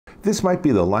This might be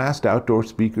the last outdoor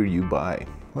speaker you buy.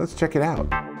 Let's check it out.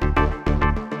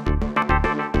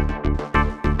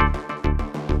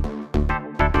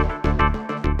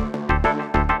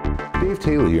 Dave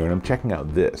Taylor here, and I'm checking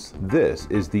out this. This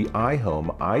is the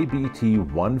iHome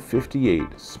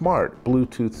iBT158 smart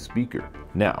Bluetooth speaker.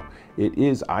 Now, it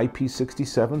is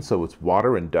IP67, so it's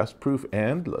water and dust proof,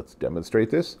 and let's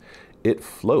demonstrate this. It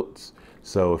floats.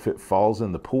 So if it falls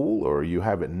in the pool or you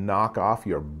have it knock off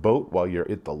your boat while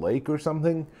you're at the lake or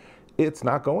something, it's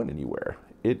not going anywhere.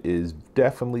 It is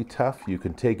definitely tough. You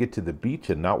can take it to the beach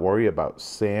and not worry about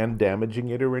sand damaging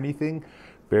it or anything.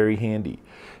 Very handy.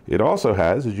 It also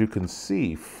has, as you can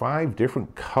see, 5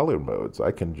 different color modes. I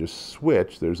can just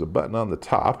switch. There's a button on the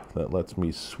top that lets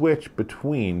me switch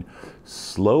between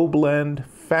slow blend,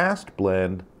 fast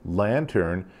blend,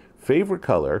 lantern, favorite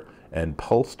color, and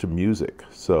pulse to music.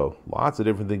 So lots of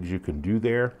different things you can do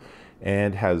there,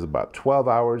 and has about 12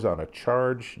 hours on a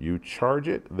charge. You charge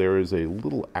it. There is a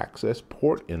little access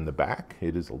port in the back.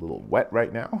 It is a little wet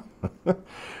right now,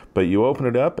 but you open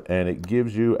it up and it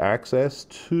gives you access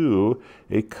to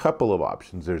a couple of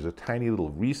options. There's a tiny little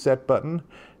reset button,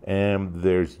 and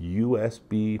there's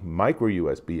USB, micro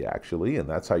USB actually, and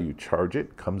that's how you charge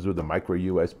it. Comes with a micro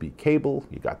USB cable.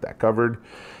 You got that covered.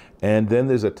 And then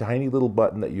there's a tiny little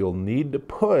button that you'll need to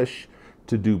push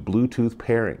to do Bluetooth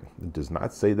pairing. It does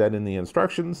not say that in the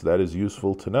instructions. That is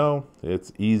useful to know.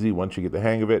 It's easy once you get the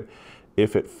hang of it.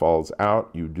 If it falls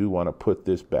out, you do want to put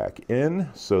this back in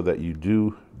so that you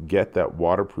do get that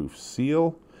waterproof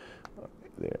seal.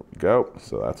 There we go.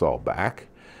 So that's all back.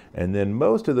 And then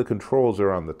most of the controls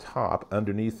are on the top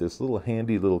underneath this little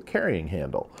handy little carrying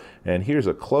handle. And here's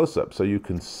a close-up so you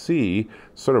can see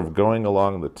sort of going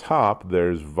along the top,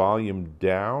 there's volume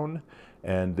down,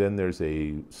 and then there's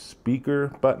a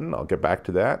speaker button. I'll get back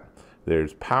to that.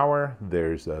 There's power,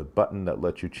 there's a button that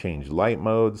lets you change light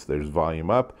modes, there's volume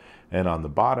up, and on the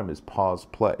bottom is pause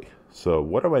play. So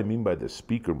what do I mean by the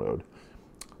speaker mode?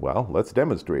 Well, let's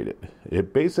demonstrate it.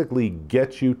 It basically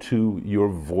gets you to your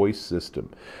voice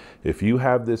system. If you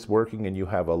have this working and you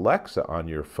have Alexa on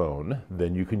your phone,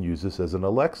 then you can use this as an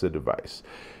Alexa device.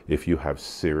 If you have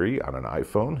Siri on an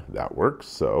iPhone, that works.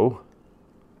 So,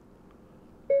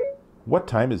 what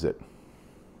time is it?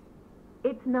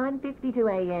 It's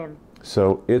 9:52 a.m.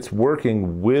 So it's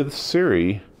working with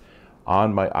Siri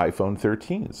on my iPhone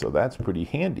 13, so that's pretty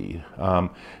handy.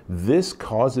 This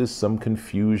causes some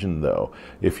confusion though.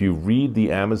 If you read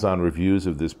the Amazon reviews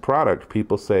of this product,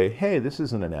 people say, hey, this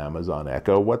isn't an Amazon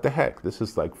Echo, what the heck? This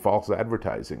is like false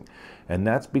advertising. And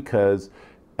that's because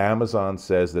Amazon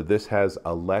says that this has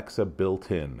Alexa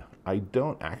built in. I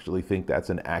don't actually think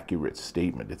that's an accurate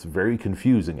statement. It's very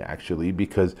confusing actually,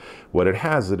 because what it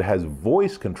has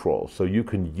voice control. So you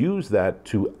can use that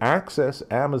to access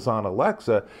Amazon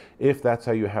Alexa if that's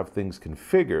how you have things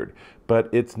configured. But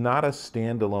it's not a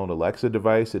standalone Alexa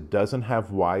device. It doesn't have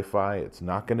Wi-Fi. It's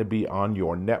not going to be on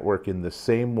your network in the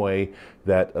same way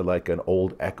that like an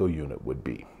old Echo unit would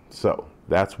be. So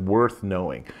that's worth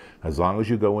knowing. As long as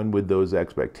you go in with those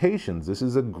expectations, this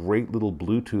is a great little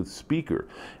Bluetooth speaker.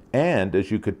 And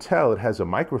as you could tell, it has a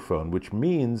microphone, which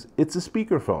means it's a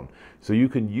speakerphone. So you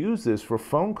can use this for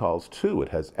phone calls too. It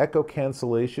has echo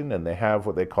cancellation, and they have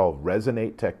what they call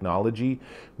resonate technology,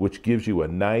 which gives you a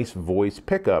nice voice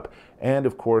pickup. And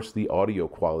of course, the audio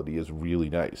quality is really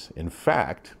nice. In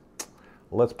fact,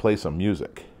 let's play some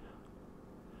music.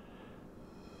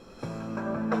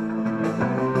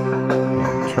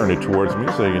 Turn it towards me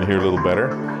so you can hear a little better.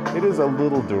 It is a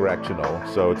little directional,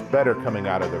 so it's better coming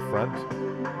out of the front.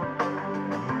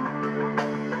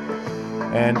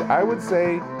 And I would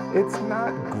say it's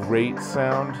not great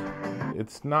sound.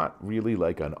 It's not really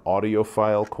like an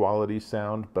audiophile quality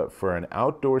sound, but for an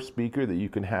outdoor speaker that you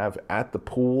can have at the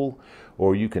pool,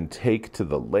 or you can take to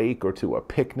the lake or to a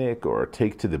picnic or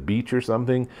take to the beach or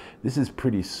something, this is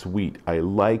pretty sweet. I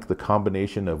like the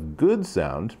combination of good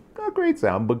sound, not great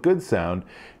sound, but good sound,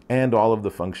 and all of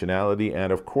the functionality.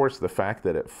 And of course, the fact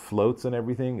that it floats and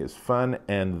everything is fun.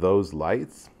 And those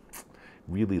lights,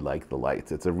 really like the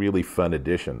lights. It's a really fun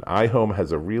addition. iHome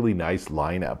has a really nice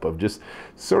lineup of just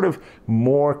sort of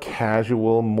more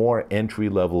casual, more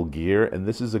entry-level gear, and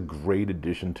this is a great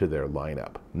addition to their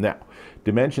lineup. Now,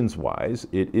 dimensions-wise,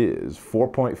 it is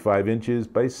 4.5 inches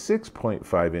by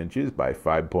 6.5 inches by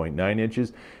 5.9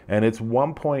 inches, and it's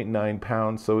 1.9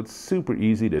 pounds, so it's super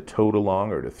easy to tote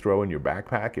along or to throw in your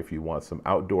backpack if you want some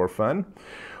outdoor fun.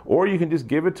 Or you can just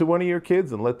give it to one of your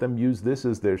kids and let them use this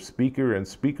as their speaker and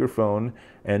speakerphone,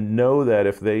 and know that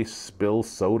if they spill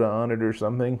soda on it or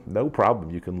something, no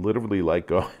problem. You can literally like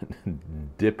go and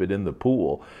dip it in the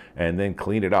pool and then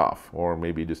clean it off, or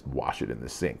maybe just wash it in the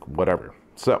sink, whatever.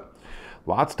 So,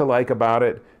 lots to like about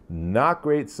it. Not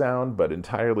great sound, but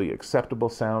entirely acceptable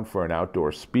sound for an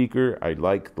outdoor speaker. I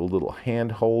like the little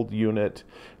handhold unit.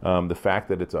 The fact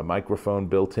that it's a microphone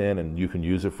built in and you can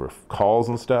use it for calls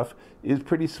and stuff is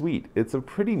pretty sweet. It's a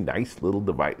pretty nice little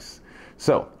device.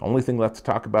 So, only thing left to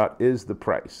talk about is the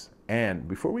price. And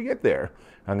before we get there,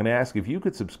 I'm going to ask if you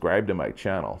could subscribe to my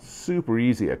channel. Super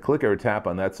easy. A click or a tap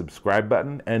on that subscribe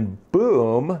button and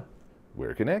boom,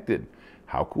 we're connected.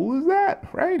 How cool is that,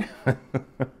 right?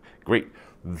 Great.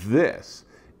 This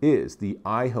is the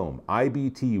iHome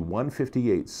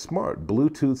iBT158 smart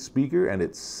Bluetooth speaker, and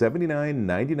it's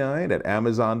 $79.99 at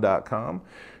Amazon.com.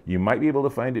 You might be able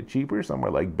to find it cheaper somewhere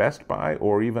like Best Buy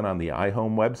or even on the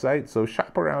iHome website, so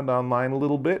shop around online a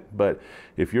little bit. But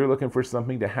if you're looking for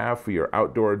something to have for your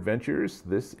outdoor adventures,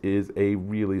 this is a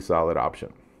really solid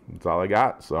option. That's all I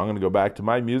got, so I'm going to go back to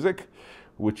my music,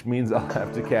 which means I'll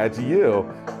have to catch you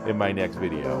in my next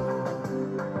video.